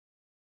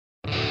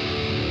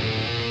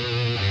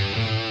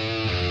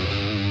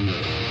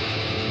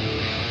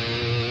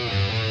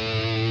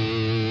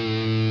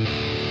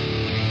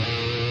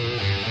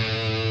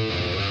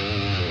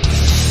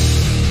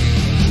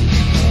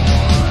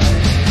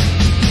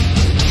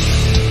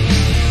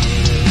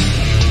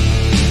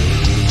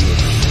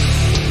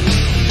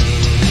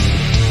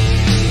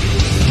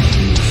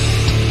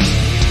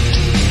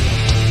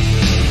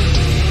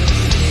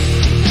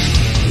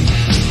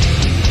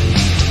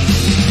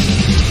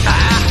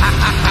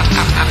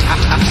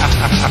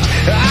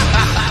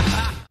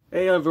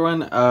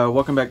everyone,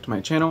 welcome back to my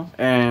channel.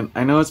 And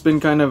I know it's been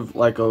kind of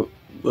like a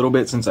little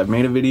bit since I've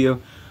made a video.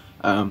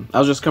 I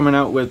was just coming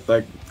out with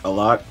like a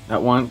lot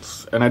at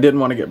once, and I didn't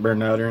want to get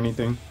burned out or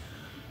anything.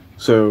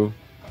 So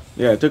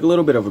yeah, I took a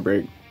little bit of a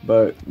break,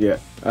 but yeah.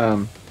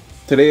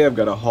 Today I've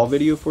got a haul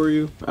video for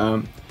you.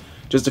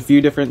 Just a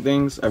few different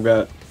things. I've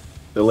got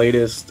the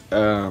latest,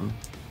 what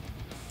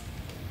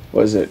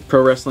is it,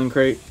 Pro Wrestling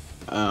Crate.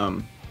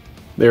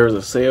 There was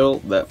a sale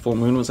that Full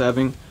Moon was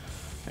having,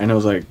 and it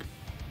was like,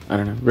 I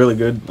don't know, really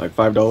good, like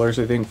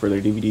 $5 I think for their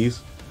DVDs.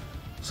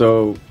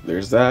 So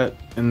there's that,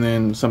 and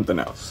then something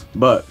else.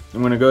 But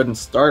I'm gonna go ahead and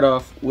start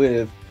off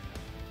with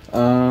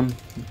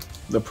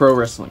the Pro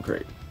Wrestling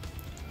Crate.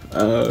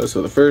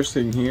 So the first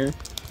thing here,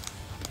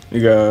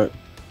 you got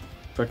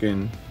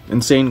fucking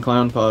Insane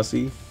Clown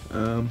Posse.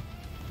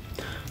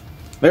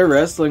 They're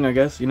wrestling, I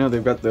guess. You know,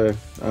 they've got the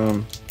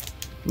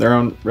their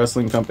own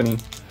wrestling company,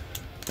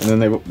 and then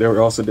they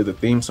also did the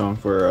theme song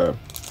for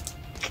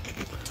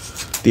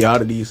the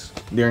Oddities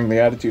during the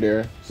Attitude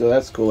Era. So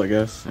that's cool, I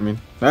guess. I mean,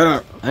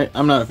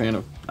 I'm not a fan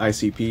of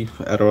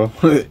ICP at all,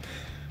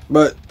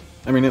 but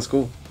I mean, it's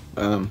cool.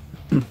 The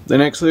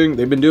next thing,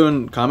 they've been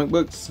doing comic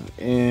books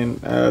in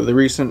the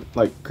recent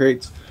like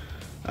crates,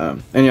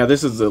 and yeah,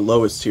 this is the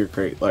lowest tier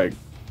crate, like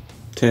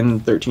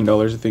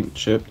 $10–13 I think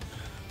shipped.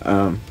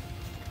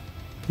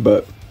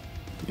 But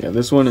yeah,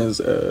 this one is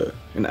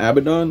an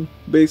Abaddon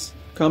based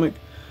comic.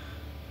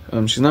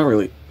 She's not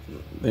really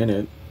in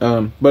it,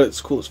 but it's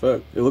cool as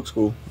fuck. It looks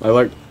cool. I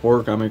like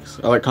horror comics.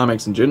 I like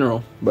comics in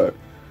general, but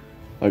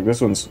like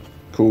this one's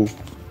cool.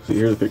 See,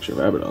 here's a picture of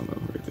Abaddon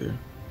though, right there.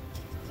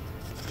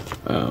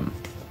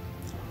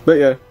 But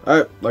yeah,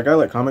 I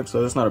like comics,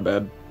 so that's not a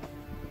bad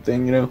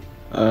thing, you know.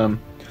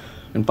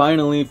 And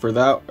finally, for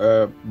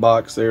that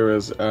box, there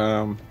was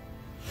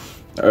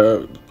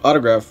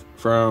autograph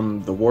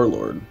from the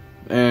Warlord.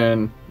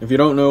 And if you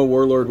don't know,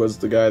 Warlord was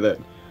the guy that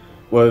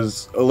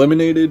was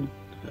eliminated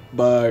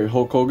by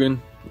Hulk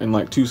Hogan in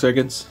like 2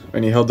 seconds,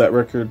 and he held that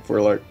record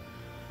for like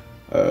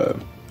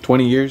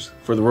 20 years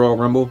for the Royal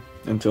Rumble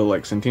until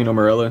like Santino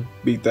Marella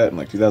beat that in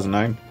like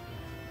 2009.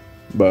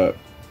 But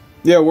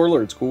yeah,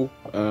 Warlord's cool.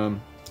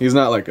 He's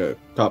not like a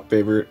top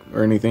favorite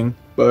or anything,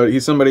 but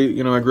he's somebody,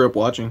 you know, I grew up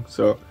watching,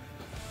 so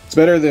it's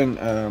better than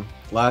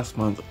last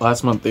month.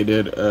 Last month they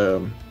did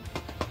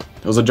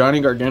it was a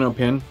Johnny Gargano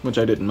pin, which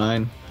I didn't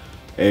mind,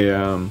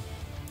 a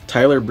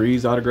Tyler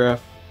Breeze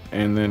autograph,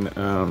 and then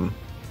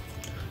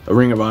a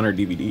Ring of Honor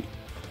DVD.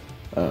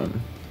 I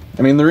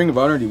mean, the Ring of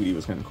Honor DVD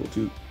was kind of cool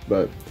too,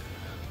 but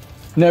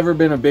never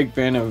been a big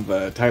fan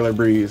of Tyler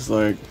Breeze.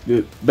 Like,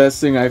 the best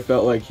thing I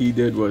felt like he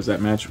did was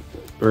that match,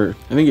 or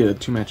I think he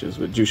had 2 matches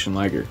with Jushin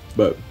Liger.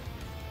 But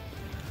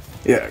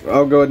yeah,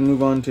 I'll go ahead and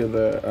move on to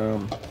the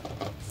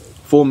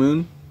Full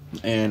Moon.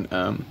 And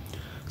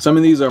some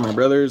of these are my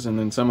brother's, and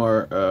then some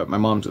are my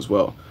mom's as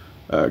well,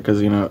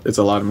 because you know, it's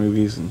a lot of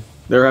movies and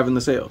they're having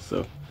the sale,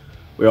 so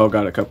we all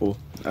got a couple.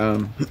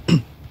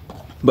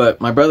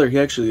 But my brother, he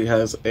actually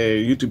has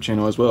a YouTube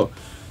channel as well,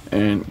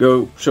 and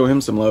go show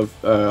him some love.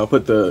 I'll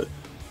put the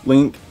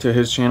link to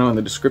his channel in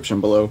the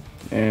description below,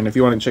 and if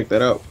you want to check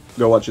that out,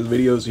 go watch his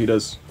videos. He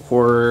does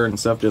horror and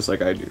stuff just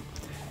like I do.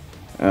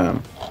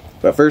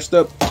 But first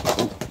up,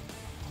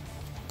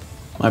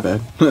 my bad.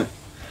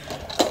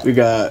 We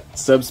got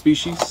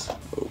Subspecies.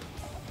 Oh,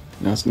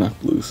 now it's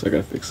knocked loose. I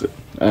gotta fix it.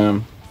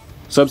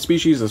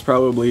 Subspecies is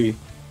probably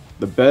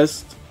the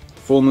best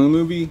Full Moon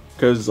movie,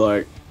 because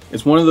like,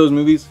 it's one of those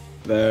movies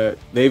that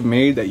they've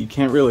made that you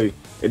can't really,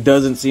 it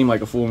doesn't seem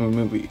like a Full Moon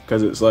movie,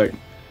 because it's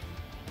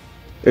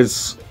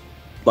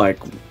like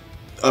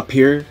up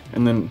here,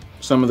 and then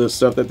some of the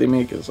stuff that they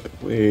make is like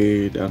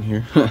way down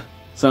here.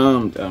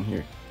 Some down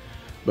here.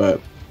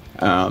 But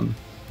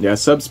yeah,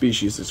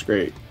 Subspecies is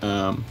great.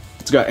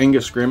 It's got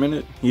Angus Scrimm in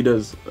it. He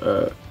does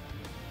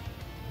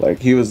like,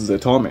 he was the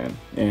Tall Man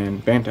in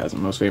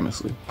Phantasm most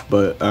famously.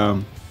 But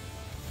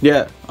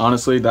yeah,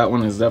 honestly, that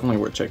one is definitely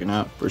worth checking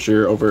out for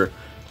sure over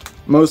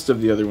most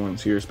of the other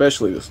ones here,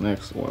 especially this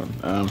next one.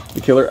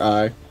 The Killer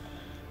Eye,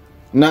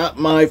 not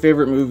my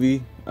favorite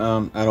movie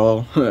at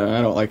all.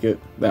 I don't like it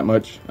that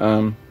much.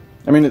 I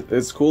mean,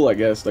 it's cool, I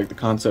guess, like the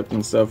concept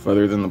and stuff,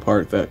 other than the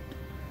part that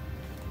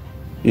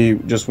he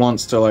just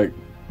wants to like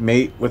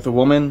mate with a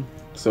woman.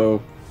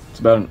 So it's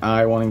about an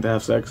eye wanting to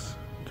have sex.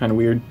 Kind of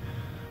weird.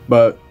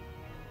 But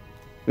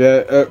yeah,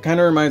 it kind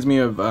of reminds me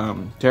of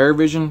Terror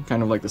Vision,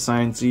 kind of like the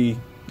science-y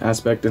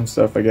aspect and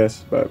stuff, I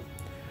guess. But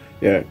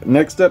yeah,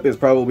 next up is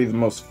probably the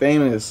most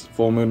famous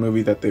Full Moon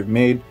movie that they've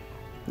made.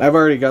 I've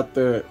already got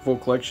the full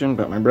collection,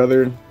 but my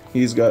brother,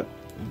 he's got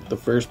the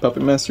first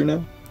Puppet Master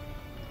now.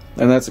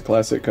 And that's a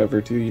classic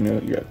cover too, you know,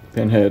 you got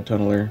Pinhead,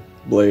 Tunneler,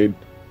 Blade,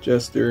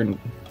 Jester, and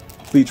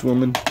Bleach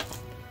Woman.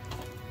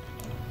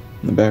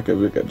 In the back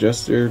of it got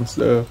Jester and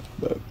stuff.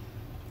 But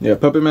yeah,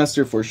 Puppet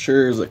Master for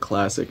sure is a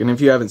classic, and if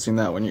you haven't seen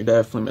that one, you're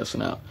definitely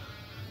missing out,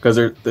 because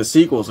the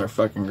sequels are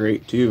fucking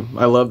great too.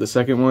 I love the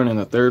second one and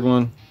the third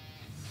one.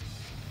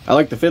 I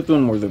like the fifth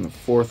one more than the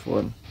fourth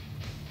one,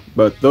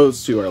 but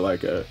those two are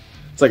like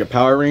it's like a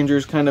Power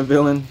Rangers kind of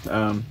villain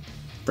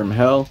from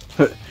hell.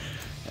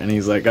 and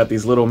he's like got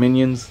these little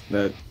minions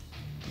that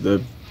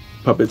the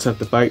puppets have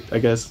to fight, I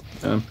guess.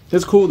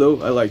 It's cool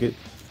though, I like it.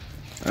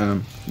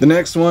 The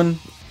next one,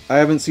 I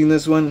haven't seen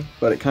this one,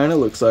 but it kind of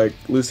looks like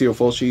Lucio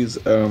Fulci's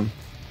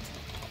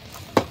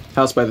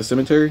House by the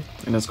Cemetery,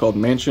 and it's called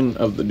Mansion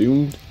of the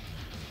Doomed.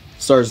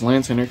 Stars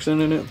Lance Henriksen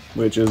in it,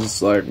 which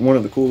is like one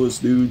of the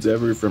coolest dudes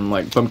ever from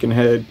like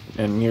Pumpkinhead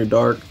and Near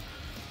Dark.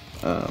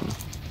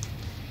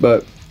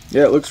 But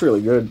yeah, it looks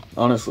really good,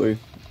 honestly.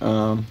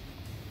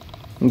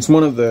 It's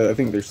one of the, I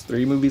think there's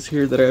 3 movies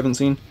here that I haven't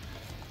seen.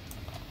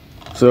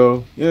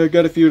 So yeah, I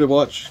got a few to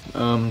watch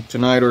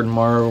tonight or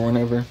tomorrow or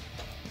whenever.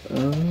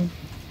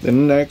 The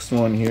next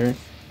one here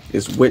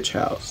is Witch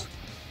House,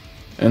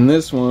 and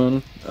this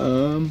one,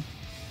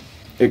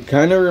 it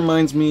kind of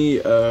reminds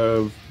me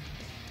of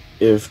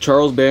if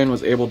Charles Band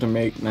was able to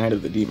make Night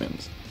of the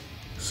Demons.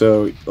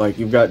 So like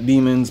you've got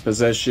demons,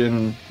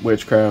 possession,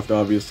 witchcraft,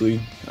 obviously,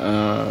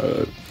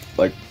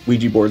 like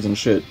Ouija boards and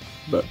shit.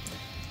 But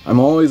I'm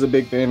always a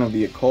big fan of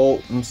the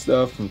occult and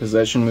stuff, and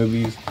possession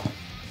movies,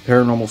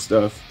 paranormal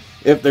stuff,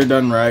 if they're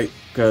done right,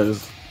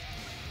 because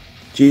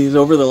geez,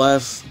 over the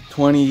last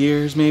 20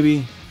 years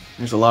maybe,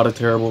 there's a lot of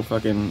terrible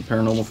fucking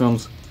paranormal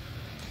films.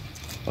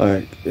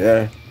 Like,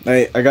 yeah,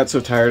 I got so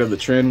tired of the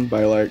trend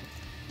by like,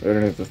 I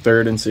don't know, the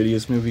 3rd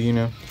Insidious movie, you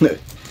know.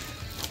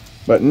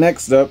 But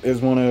next up is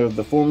one of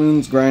the Full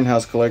Moon's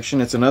Grindhouse collection.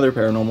 It's another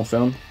paranormal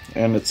film,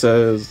 and it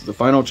says The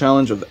Final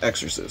Challenge of the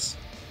Exorcist,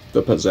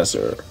 The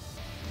Possessor.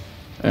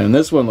 And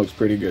this one looks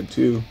pretty good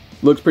too.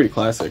 Looks pretty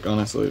classic,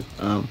 honestly.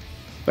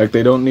 Like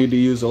they don't need to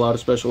use a lot of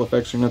special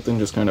effects or nothing,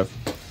 just kind of,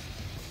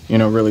 you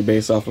know, really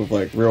based off of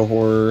like real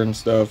horror and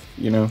stuff,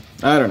 you know.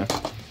 I don't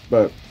know,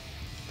 but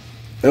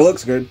it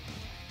looks good.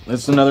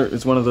 It's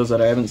one of those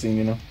that I haven't seen,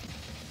 you know.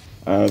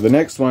 The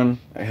next one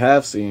I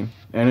have seen,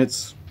 and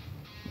it's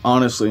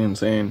honestly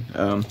insane.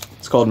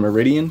 It's called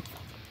Meridian,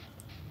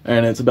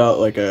 and it's about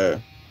like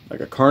a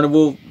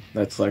carnival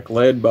that's like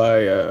led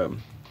by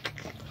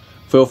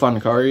Phil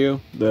Foncario,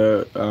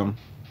 the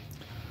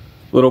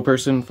little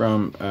person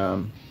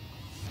from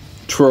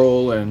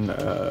Troll and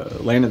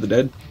Land of the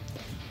Dead.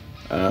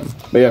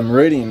 But yeah,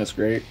 Meridian is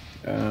great.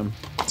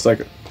 It's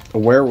like a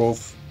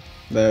werewolf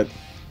that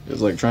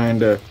is like trying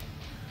to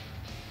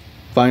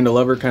find a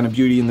lover, kind of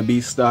Beauty and the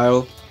Beast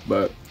style.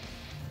 But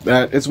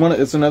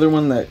it's another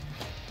one that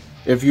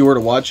if you were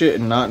to watch it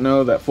and not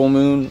know that Full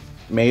Moon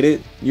made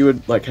it, you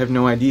would like have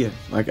no idea,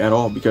 like at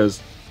all,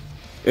 because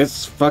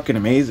it's fucking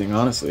amazing.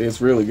 Honestly,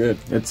 it's really good.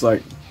 It's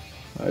like,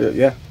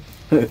 yeah.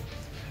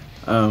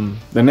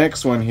 The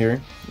next one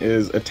here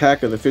is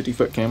Attack of the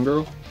 50-Foot Cam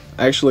Girl.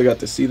 I actually got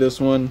to see this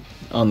one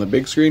on the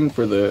big screen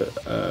for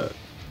the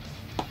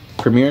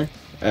premiere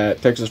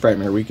at Texas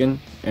Frightmare Weekend,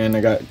 and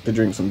I got to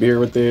drink some beer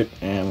with it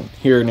and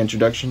hear an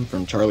introduction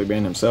from Charlie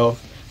Band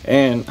himself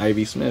and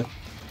Ivy Smith.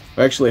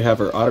 I actually have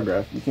her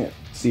autograph. You can't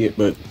see it,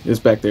 but it's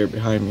back there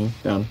behind me,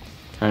 down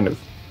kind of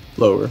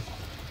lower.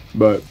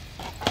 But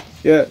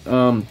yeah,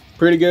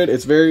 pretty good.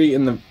 It's very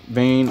in the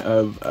vein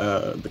of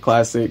the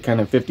classic kind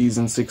of 50s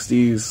and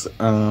 60s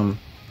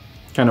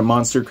kind of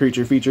monster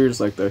creature features,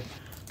 like the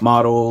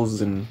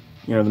models and,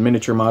 you know, the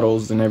miniature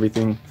models and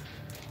everything.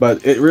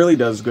 But it really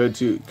does good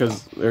too,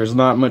 because there's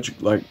not much,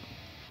 like,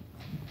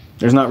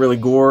 there's not really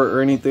gore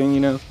or anything, you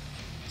know.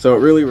 So it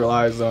really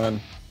relies on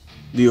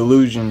the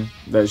illusion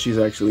that she's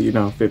actually, you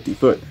know, 50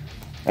 foot.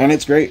 And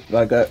it's great.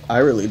 Like, I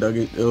really dug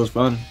it. It was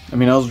fun. I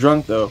mean, I was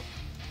drunk though,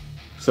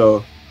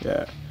 so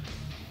yeah.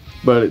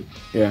 But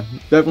yeah,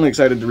 definitely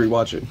excited to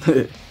rewatch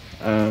it.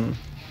 And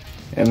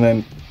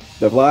then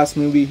the last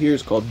movie here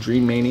is called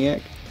Dream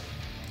Maniac,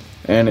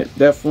 and it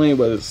definitely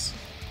was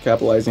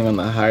capitalizing on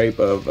the hype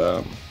of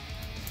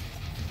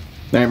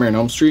Nightmare on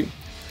Elm Street,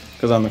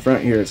 because on the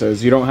front here it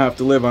says you don't have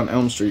to live on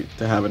Elm Street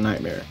to have a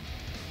nightmare.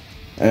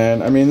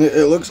 And I mean,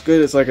 it looks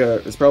good. It's like I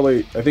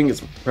think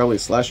it's probably a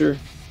slasher,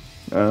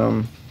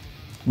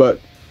 but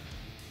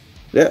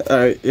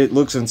yeah, it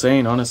looks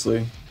insane,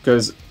 honestly,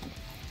 because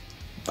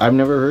I've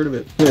never heard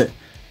of it.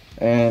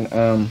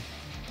 And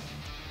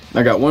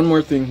I got one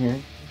more thing here,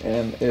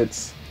 and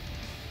it's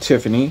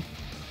Tiffany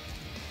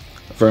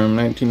from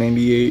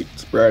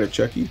 1998's Bride of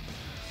Chucky.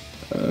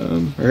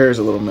 Her hair's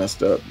a little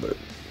messed up, but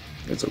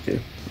it's okay.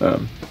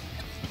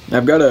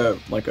 I've got a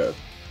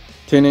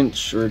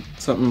 10-inch or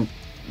something,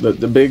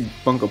 the big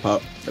Funko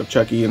Pop of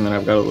Chucky, and then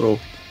I've got a little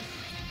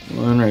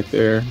one right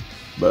there.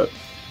 But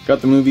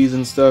got the movies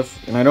and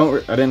stuff, and I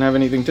didn't have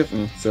anything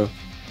Tiffany, so.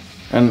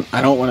 And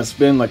I don't want to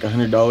spend like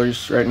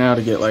 $100 right now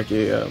to get like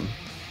a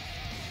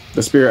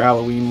the Spirit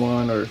Halloween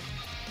one, or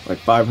like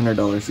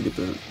 $500 to get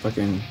the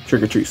fucking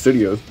Trick or Treat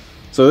Studios.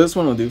 So this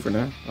one will do for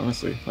now,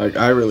 honestly. Like,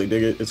 I really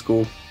dig it. It's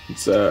cool.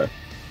 It's I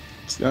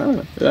don't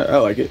know. Yeah, I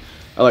like it.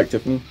 I like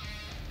Tiffany.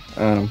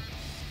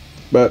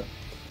 But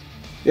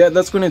yeah,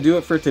 that's going to do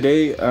it for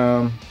today.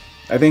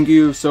 I thank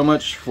you so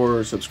much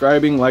for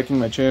subscribing, liking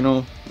my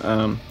channel.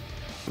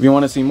 If you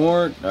want to see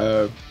more,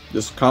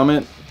 just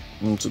comment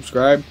and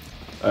subscribe.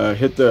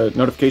 Hit the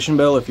notification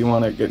bell if you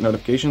want to get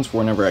notifications for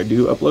whenever I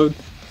do upload.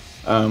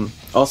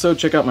 Also,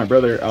 check out my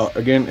brother.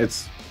 Again,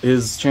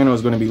 his channel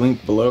is going to be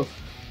linked below.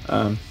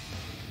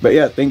 But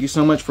yeah, thank you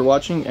so much for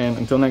watching, and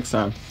until next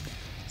time,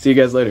 see you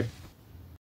guys later.